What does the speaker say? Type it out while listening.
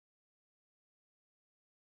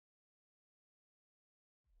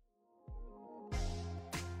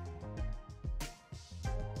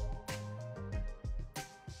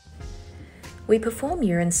We perform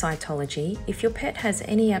urine cytology if your pet has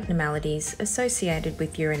any abnormalities associated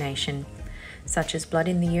with urination, such as blood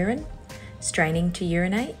in the urine, straining to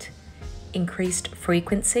urinate, increased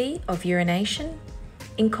frequency of urination,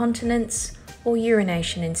 incontinence, or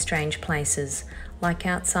urination in strange places, like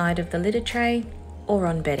outside of the litter tray or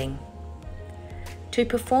on bedding. To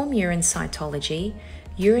perform urine cytology,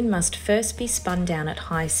 urine must first be spun down at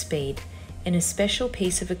high speed in a special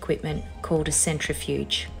piece of equipment called a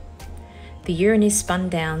centrifuge. The urine is spun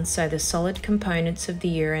down so the solid components of the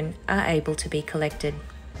urine are able to be collected.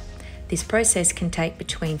 This process can take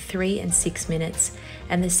between 3 and 6 minutes,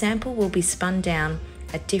 and the sample will be spun down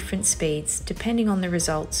at different speeds depending on the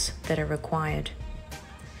results that are required.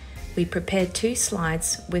 We prepare 2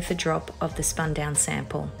 slides with a drop of the spun down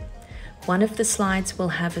sample. One of the slides will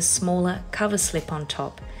have a smaller cover slip on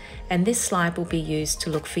top, and this slide will be used to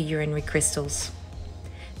look for urinary crystals.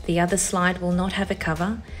 The other slide will not have a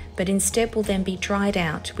cover, but instead will then be dried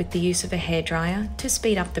out with the use of a hairdryer to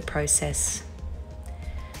speed up the process.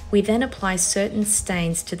 We then apply certain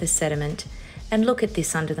stains to the sediment and look at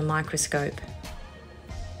this under the microscope.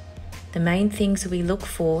 The main things we look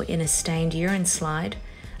for in a stained urine slide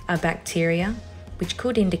are bacteria, which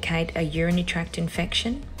could indicate a urinary tract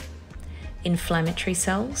infection, inflammatory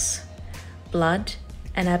cells, blood,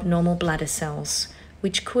 and abnormal bladder cells,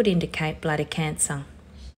 which could indicate bladder cancer.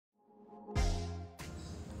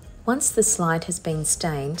 Once the slide has been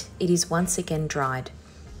stained, it is once again dried.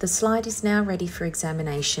 The slide is now ready for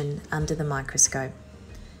examination under the microscope.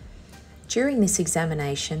 During this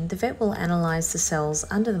examination, the vet will analyse the cells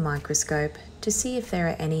under the microscope to see if there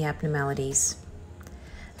are any abnormalities.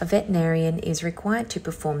 A veterinarian is required to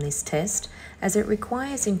perform this test as it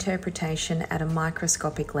requires interpretation at a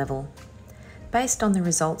microscopic level. Based on the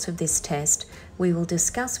results of this test, we will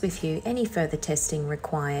discuss with you any further testing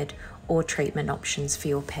required or treatment options for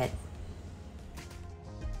your pet.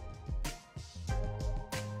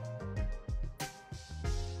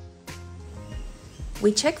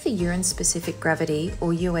 We check the urine-specific gravity,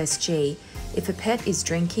 or USG, if a pet is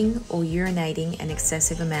drinking or urinating an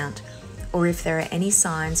excessive amount, or if there are any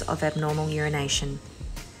signs of abnormal urination.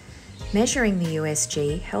 Measuring the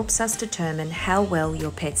USG helps us determine how well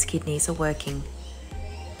your pet's kidneys are working.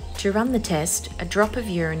 To run the test, a drop of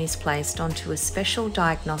urine is placed onto a special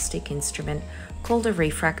diagnostic instrument called a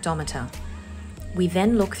refractometer. We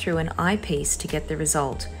then look through an eyepiece to get the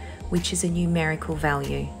result, which is a numerical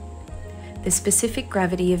value. The specific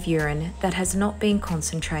gravity of urine that has not been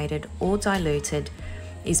concentrated or diluted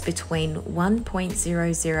is between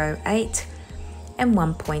 1.008 and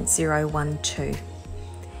 1.012.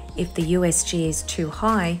 If the USG is too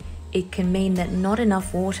high, it can mean that not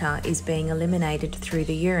enough water is being eliminated through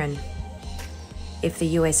the urine. If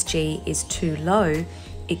the USG is too low,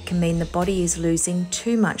 it can mean the body is losing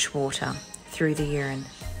too much water through the urine.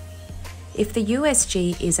 If the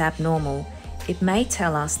USG is abnormal, it may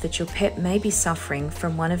tell us that your pet may be suffering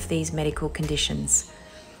from one of these medical conditions: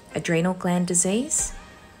 adrenal gland disease,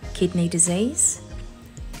 kidney disease,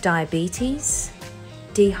 diabetes,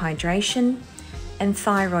 dehydration, and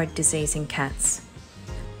thyroid disease in cats.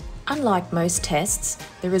 Unlike most tests,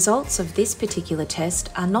 the results of this particular test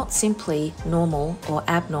are not simply normal or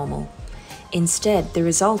abnormal. Instead, the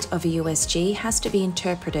result of a USG has to be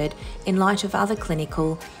interpreted in light of other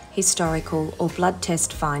clinical, historical, or blood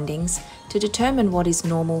test findings to determine what is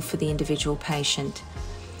normal for the individual patient.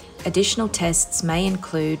 Additional tests may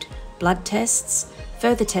include blood tests,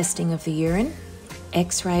 further testing of the urine,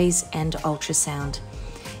 X-rays, and ultrasound.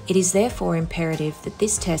 It is therefore imperative that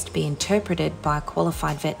this test be interpreted by a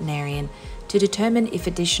qualified veterinarian to determine if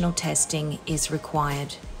additional testing is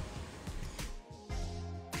required.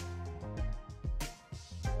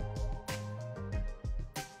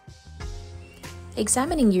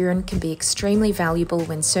 Examining urine can be extremely valuable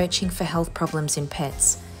when searching for health problems in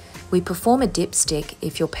pets. We perform a dipstick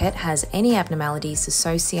if your pet has any abnormalities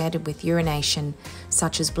associated with urination,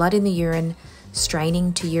 such as blood in the urine,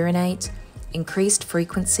 straining to urinate, increased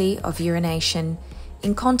frequency of urination,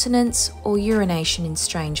 incontinence, or urination in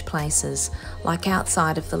strange places, like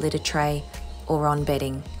outside of the litter tray or on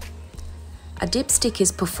bedding. A dipstick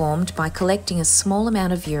is performed by collecting a small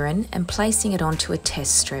amount of urine and placing it onto a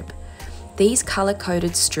test strip. These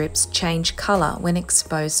colour-coded strips change colour when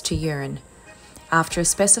exposed to urine. After a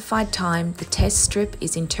specified time, the test strip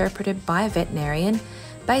is interpreted by a veterinarian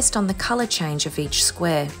based on the colour change of each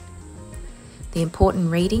square. The important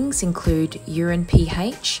readings include urine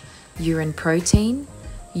pH, urine protein,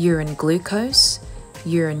 urine glucose,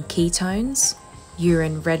 urine ketones,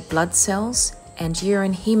 urine red blood cells, and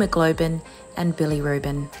urine hemoglobin and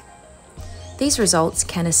bilirubin. These results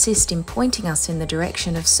can assist in pointing us in the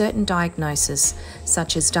direction of certain diagnoses,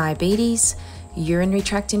 such as diabetes, urinary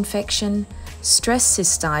tract infection, stress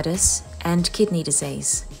cystitis, and kidney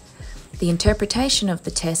disease. The interpretation of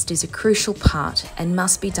the test is a crucial part and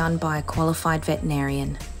must be done by a qualified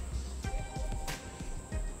veterinarian.